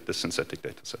generated the synthetic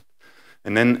data set.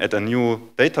 And then at a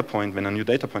new data point, when a new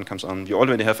data point comes on, you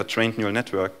already have a trained neural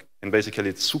network, and basically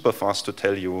it's super fast to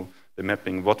tell you the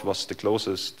mapping, what was the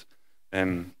closest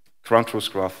ground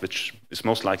truth graph, which is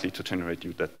most likely to generate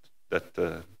you that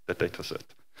data set.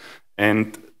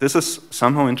 And this is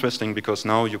somehow interesting because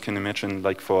now you can imagine,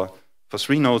 like for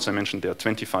 3 nodes, I mentioned there are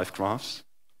 25 graphs.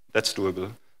 That's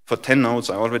doable. For 10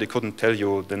 nodes, I already couldn't tell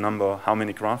you the number, how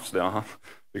many graphs there are,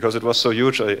 because it was so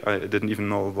huge, I didn't even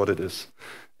know what it is.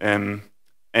 And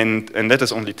that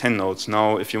is only 10 nodes.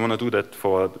 Now, if you want to do that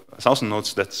for 1,000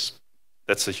 nodes,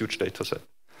 that's a huge data set.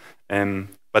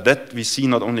 But that we see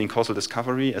not only in causal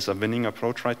discovery as a winning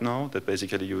approach right now, that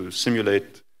basically you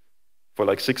simulate for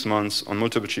like 6 months on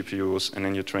multiple GPUs, and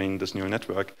then you train this neural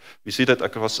network. We see that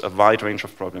across a wide range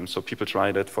of problems. So people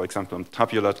try that, for example, on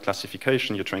tabular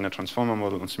classification, you train a transformer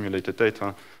model on simulated data,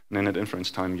 and then at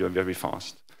inference time, you're very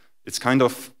fast. It's kind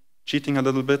of cheating a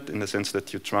little bit in the sense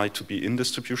that you try to be in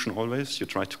distribution always. You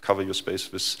try to cover your space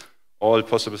with all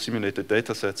possible simulated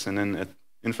data sets, and then at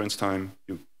inference time,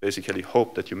 you basically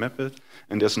hope that you map it.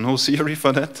 And there's no theory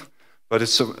for that, but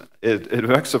it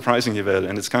works surprisingly well.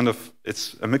 And it's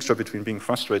a mixture between being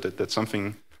frustrated that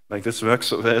something like this works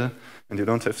so well and you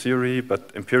don't have theory,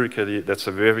 but empirically, that's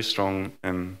a very strong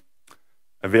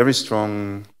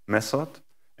method.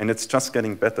 And it's just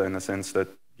getting better in a sense that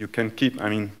you can keep,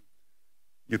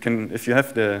 if you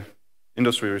have the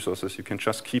industry resources, you can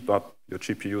just keep up your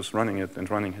GPUs running it and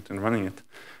running it and running it.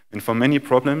 And for many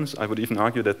problems, I would even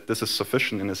argue that this is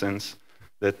sufficient in a sense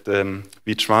that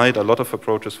we tried a lot of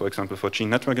approaches, for example, for gene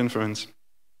network inference,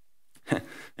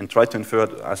 and tried to infer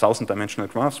 1,000-dimensional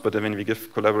graphs, but then when we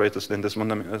give collaborators then this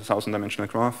 1,000-dimensional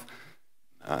graph,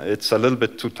 it's a little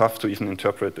bit too tough to even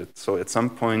interpret it. So at some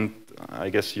point, I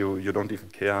guess you don't even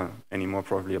care anymore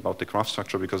probably about the graph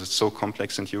structure because it's so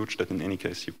complex and huge that in any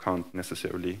case you can't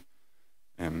necessarily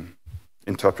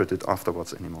interpret it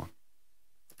afterwards anymore.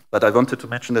 But I wanted to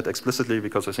mention that explicitly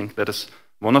because I think that is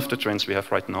one of the trends we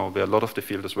have right now where a lot of the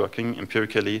field is working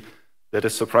empirically. That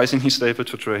is surprisingly stable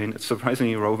to train, it's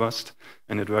surprisingly robust,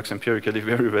 and it works empirically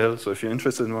very well. So if you're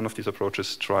interested in one of these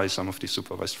approaches, try some of these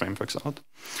supervised frameworks out.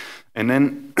 And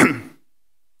then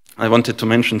I wanted to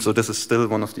mention, so this is still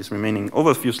one of these remaining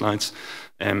overview slides,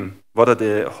 what are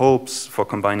the hopes for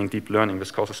combining deep learning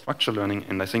with causal structure learning?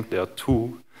 And I think there are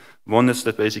 2. One is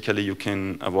that basically you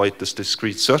can avoid this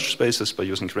discrete search spaces by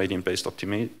using gradient-based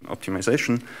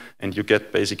optimization, and you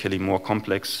get basically more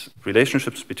complex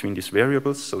relationships between these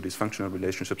variables, so these functional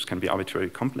relationships can be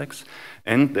arbitrarily complex.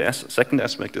 And the second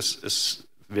aspect is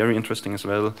very interesting as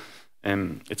well.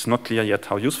 It's not clear yet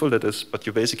how useful that is, but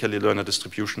you basically learn a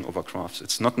distribution over graphs.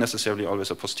 It's not necessarily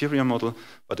always a posterior model,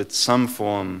 but it's some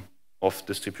form of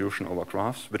distribution over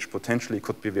graphs, which potentially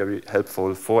could be very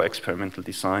helpful for experimental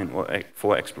design or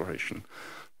for exploration.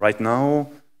 Right now,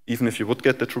 even if you would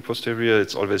get the true posterior,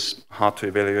 it's always hard to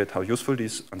evaluate how useful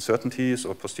these uncertainties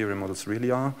or posterior models really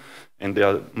are. And there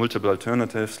are multiple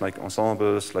alternatives like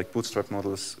ensembles, like bootstrap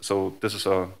models. So this is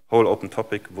a whole open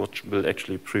topic which will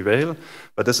actually prevail.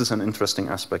 But this is an interesting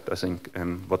aspect, I think,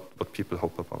 what people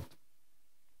hope about.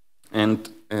 And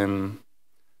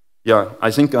yeah, I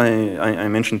think I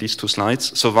mentioned these 2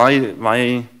 slides. So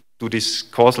why do these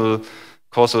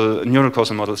neural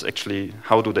causal models actually,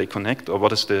 how do they connect, or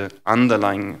what is the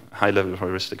underlying high-level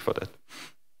heuristic for that?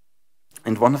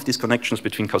 And one of these connections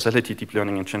between causality, deep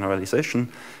learning, and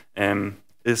generalization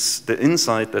is the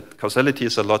insight that causality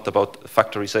is a lot about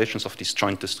factorizations of these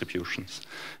joint distributions.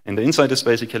 And the insight is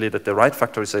basically that the right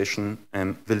factorization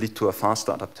will lead to a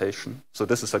faster adaptation. So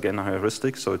this is again a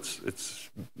heuristic, so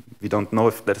we don't know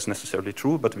if that is necessarily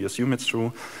true, but we assume it's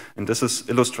true. And this is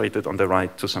illustrated on the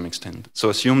right to some extent. So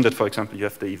assume that, for example, you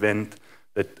have the event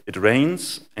that it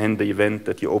rains and the event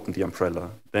that you open the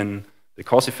umbrella. Then the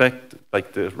cause effect,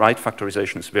 like the right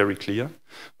factorization, is very clear.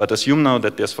 But assume now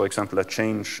that there's, for example, a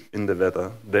change in the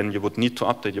weather, then you would need to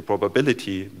update your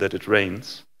probability that it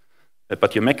rains.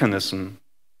 But your mechanism,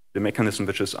 the mechanism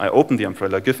which is I open the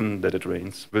umbrella given that it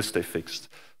rains, will stay fixed.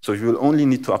 So you will only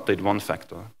need to update one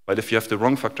factor. But if you have the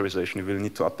wrong factorization, you will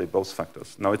need to update both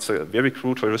factors. Now it's a very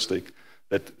crude heuristic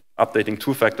that updating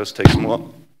two factors takes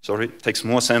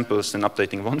more samples than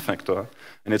updating one factor.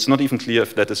 And it's not even clear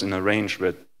if that is in a range where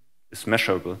it is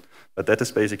measurable. But that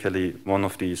is basically one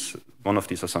of these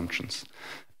assumptions.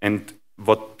 And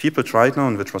what people tried now,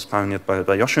 and which was pioneered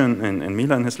by Yoshi and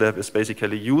Mila in his lab, is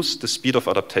basically use the speed of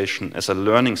adaptation as a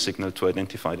learning signal to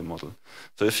identify the model.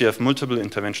 So if you have multiple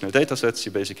interventional data sets,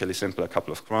 you basically sample a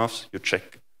couple of graphs, you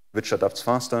check which adapts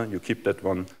faster, you keep that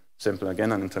one, sample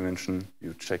again an intervention,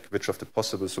 you check which of the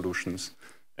possible solutions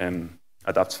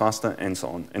adapts faster, and so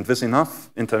on. And with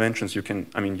enough interventions, you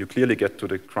clearly get to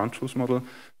the ground truth model,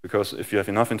 because if you have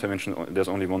enough intervention, there's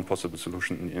only one possible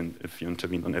solution in the end if you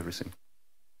intervene on everything.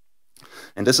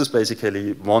 And this is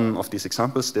basically one of these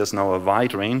examples. There's now a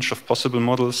wide range of possible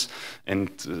models, and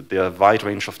there are a wide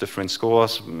range of different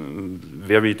scores,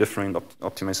 very different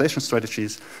optimization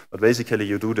strategies. But basically,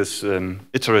 you do this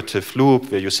iterative loop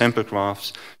where you sample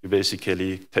graphs. You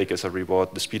basically take as a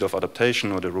reward the speed of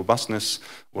adaptation or the robustness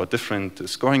or different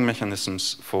scoring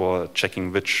mechanisms for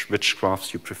checking which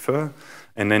graphs you prefer.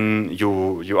 And then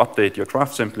you update your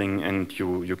graph sampling, and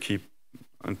you keep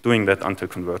doing that until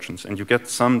convergence. And you get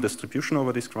some distribution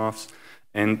over these graphs.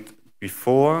 And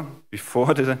before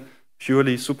the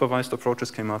purely supervised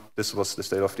approaches came up, this was the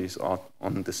state of the art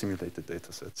on the simulated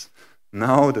data sets.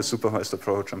 Now the supervised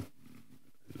approach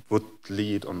would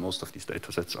lead on most of these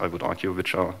data sets, I would argue,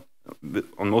 which are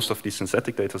on most of these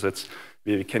synthetic data sets,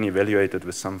 we can evaluate it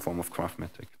with some form of graph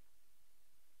metric.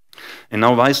 And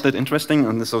now why is that interesting?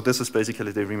 And so this is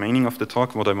basically the remaining of the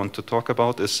talk. What I want to talk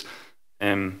about is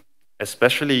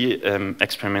especially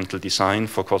experimental design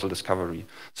for causal discovery.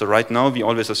 So right now, we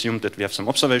always assume that we have some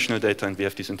observational data and we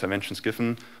have these interventions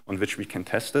given on which we can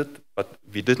test it, but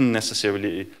we didn't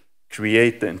necessarily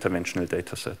create the interventional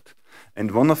data set. And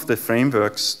one of the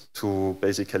frameworks to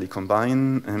basically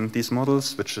combine these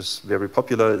models, which is very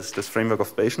popular, is this framework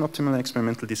of Bayesian optimal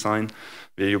experimental design,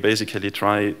 where you basically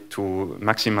try to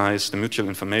maximize the mutual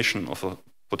information of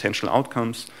potential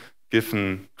outcomes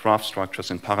given graph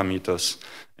structures and parameters,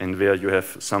 and where you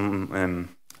have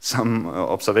some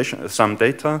observation, some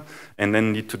data, and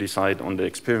then need to decide on the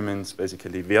experiments,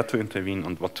 basically where to intervene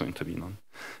and what to intervene on.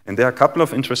 And there are a couple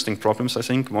of interesting problems, I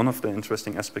think. One of the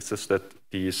interesting aspects is that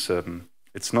these,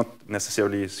 it's not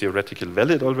necessarily theoretically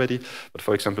valid already, but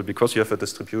for example, because you have a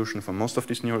distribution for most of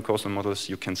these neural causal models,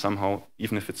 you can somehow,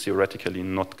 even if it's theoretically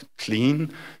not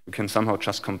clean, you can somehow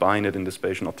just combine it in this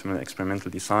Bayesian optimal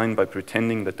experimental design by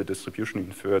pretending that the distribution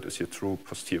inferred is your true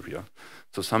posterior.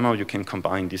 So somehow you can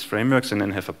combine these frameworks and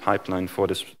then have a pipeline for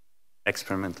this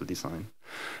experimental design.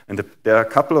 And there are a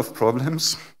couple of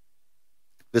problems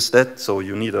with that. So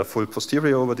you need a full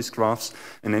posterior over these graphs,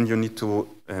 and then you need to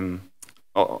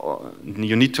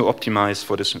optimize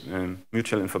for this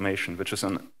mutual information, which is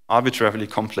an arbitrarily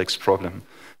complex problem,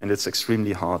 and it's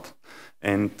extremely hard.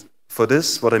 And for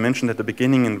this, what I mentioned at the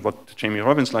beginning and what Jamie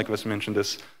Robbins likewise mentioned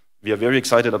is, we are very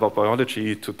excited about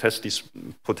biology to test these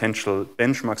potential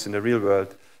benchmarks in the real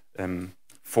world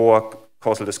for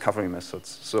causal discovery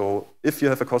methods. So if you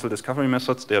have a causal discovery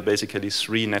method, there are basically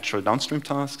three natural downstream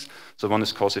tasks. So one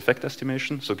is cause-effect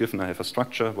estimation. So given I have a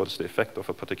structure, what is the effect of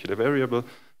a particular variable?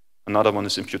 Another one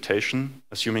is imputation,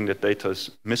 assuming that data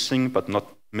is missing, but not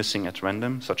missing at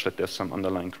random, such that there's some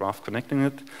underlying graph connecting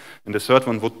it. And the third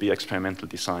one would be experimental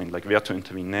design, like where to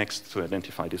intervene next to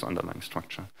identify this underlying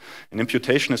structure. And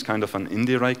imputation is kind of an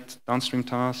indirect downstream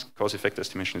task. Cause-effect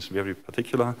estimation is very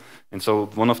particular. And so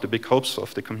one of the big hopes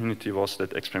of the community was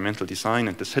that experimental design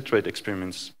and this hit rate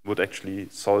experiments would actually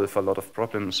solve a lot of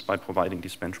problems by providing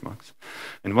these benchmarks.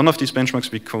 And one of these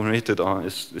benchmarks we created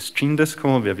is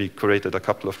GeneDisco, where we created a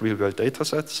couple of real-world data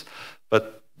sets.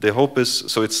 But the hope is,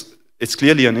 so it's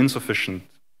clearly an insufficient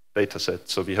data set.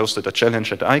 So we hosted a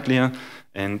challenge at iGLEA,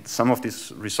 and some of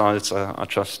these results are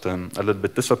just a little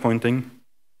bit disappointing.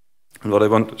 And what I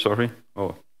want,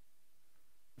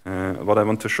 what I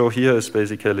want to show here is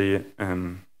basically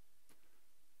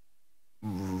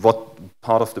what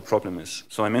part of the problem is.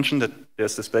 So I mentioned that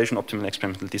there's this Bayesian optimal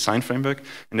experimental design framework,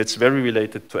 and it's very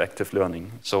related to active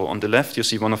learning. So on the left, you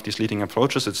see one of these leading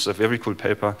approaches. It's a very cool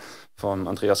paper from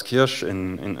Andreas Kirsch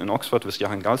in Oxford with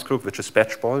Jochen Gall's group, which is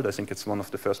batch-balled. I think it's one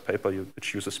of the first papers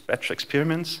which uses batch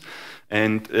experiments.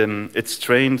 And it's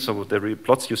trained, so the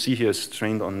plots you see here is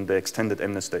trained on the extended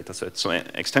MNIST data set. So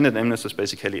extended MNIST is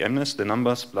basically MNIST, the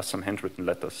numbers, plus some handwritten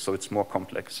letters. So it's more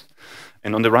complex.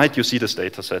 And on the right, you see this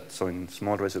data set, so in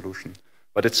small resolution.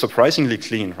 But it's surprisingly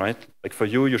clean, right? Like for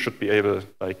you should be able,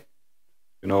 like,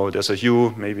 you know, there's a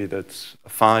U, maybe that's a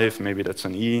 5, maybe that's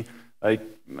an E. Like,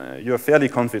 you're fairly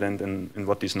confident in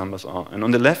what these numbers are. And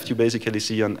on the left, you basically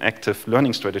see an active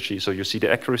learning strategy. So you see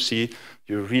the accuracy,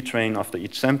 you retrain after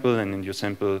each sample, and then you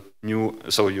sample new,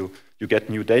 so you get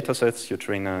new data sets, you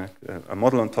train a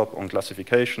model on top on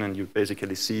classification, and you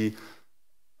basically see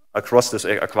across this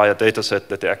acquired data set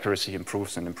that the accuracy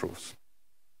improves and improves.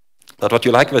 But what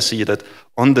you likewise see that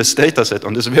on this data set,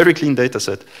 on this very clean data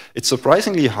set, it's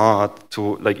surprisingly hard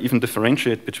to like even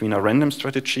differentiate between a random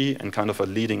strategy and kind of a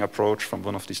leading approach from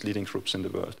one of these leading groups in the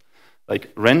world.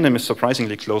 Like random is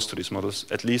surprisingly close to these models,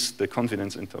 at least the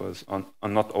confidence intervals are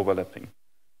not overlapping.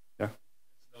 Yeah?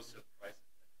 It's no surprise.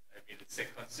 I mean, it's a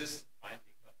consistent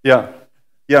Yeah, finding.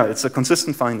 yeah, it's a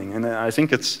consistent finding. And I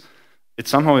think it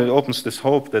somehow opens this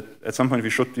hope that at some point we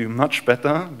should do much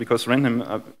better because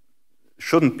random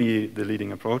shouldn't be the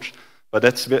leading approach,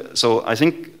 but so I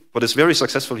think what is very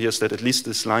successful here is that at least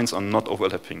these lines are not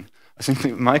overlapping. I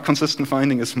think my consistent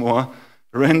finding is more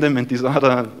random, and these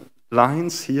other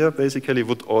lines here basically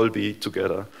would all be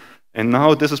together. And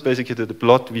now this is basically the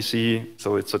plot we see,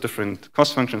 so it's a different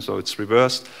cost function, so it's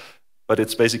reversed, but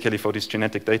it's basically for these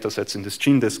genetic data sets in this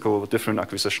gene disco, different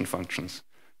acquisition functions.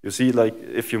 You see, like,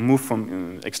 if you move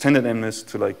from extended MNIST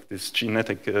to like these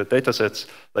genetic data sets,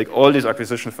 like all these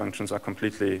acquisition functions are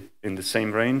completely in the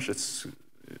same range. It's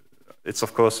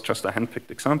of course just a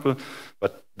handpicked example,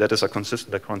 but that is a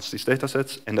consistent across these data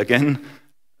sets. And again,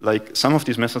 like some of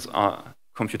these methods are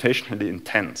computationally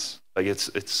intense. Like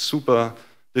it's super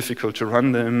difficult to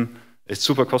run them. It's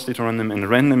super costly to run them, and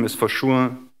random is for sure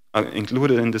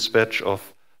included in this batch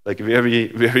of like very,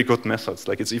 very good methods.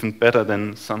 Like it's even better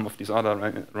than some of these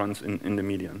other runs in the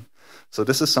median. So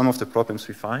this is some of the problems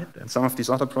we find. And some of these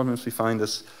other problems we find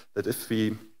is that if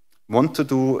we want to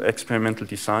do experimental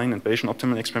design and Bayesian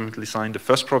optimal experimental design, the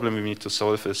first problem we need to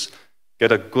solve is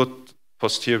get a good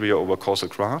posterior over causal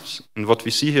graphs. And what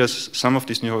we see here is some of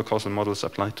these neural causal models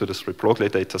applied to this Reproglay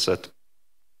data set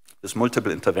with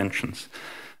multiple interventions.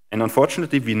 And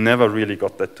unfortunately, we never really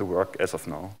got that to work as of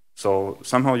now. So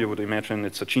somehow you would imagine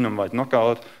it's a genome-wide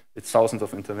knockout, it's thousands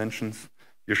of interventions.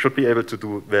 You should be able to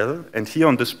do well. And here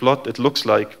on this plot, it looks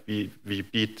like we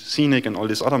beat Scenic and all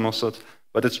these other methods,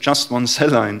 but it's just one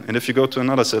cell line. And if you go to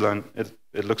another cell line,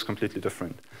 it looks completely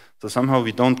different. So somehow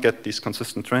we don't get these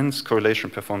consistent trends. Correlation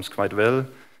performs quite well.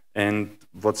 And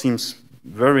what seems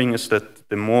worrying is that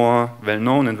the more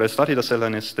well-known and well-studied a cell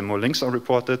line is, the more links are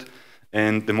reported.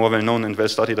 And the more well-known and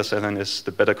well-studied a cell line is,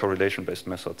 the better correlation-based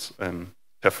methods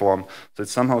perform. So it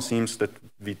somehow seems that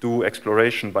we do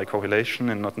exploration by correlation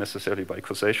and not necessarily by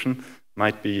causation.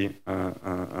 Might be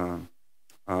a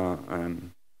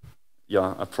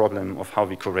problem of how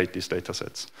we curate these data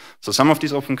sets. So some of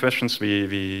these open questions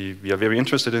we are very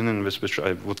interested in, and with which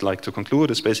I would like to conclude,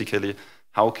 is basically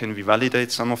how can we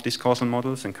validate some of these causal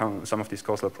models and some of these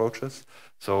causal approaches.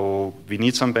 So we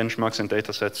need some benchmarks and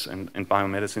data sets, and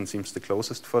biomedicine seems the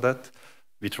closest for that.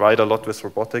 We tried a lot with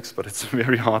robotics, but it's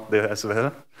very hard there as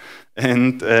well.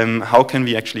 And how can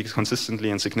we actually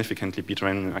consistently and significantly beat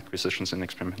random acquisitions in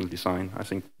experimental design? I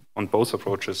think on both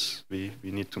approaches we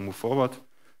need to move forward.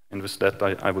 And with that,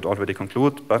 I would already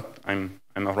conclude, but I'm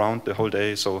around the whole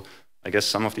day, so I guess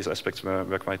some of these aspects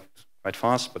were quite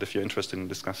fast, but if you're interested in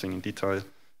discussing in detail,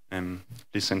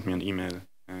 please send me an email,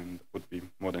 and would be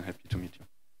more than happy to meet you.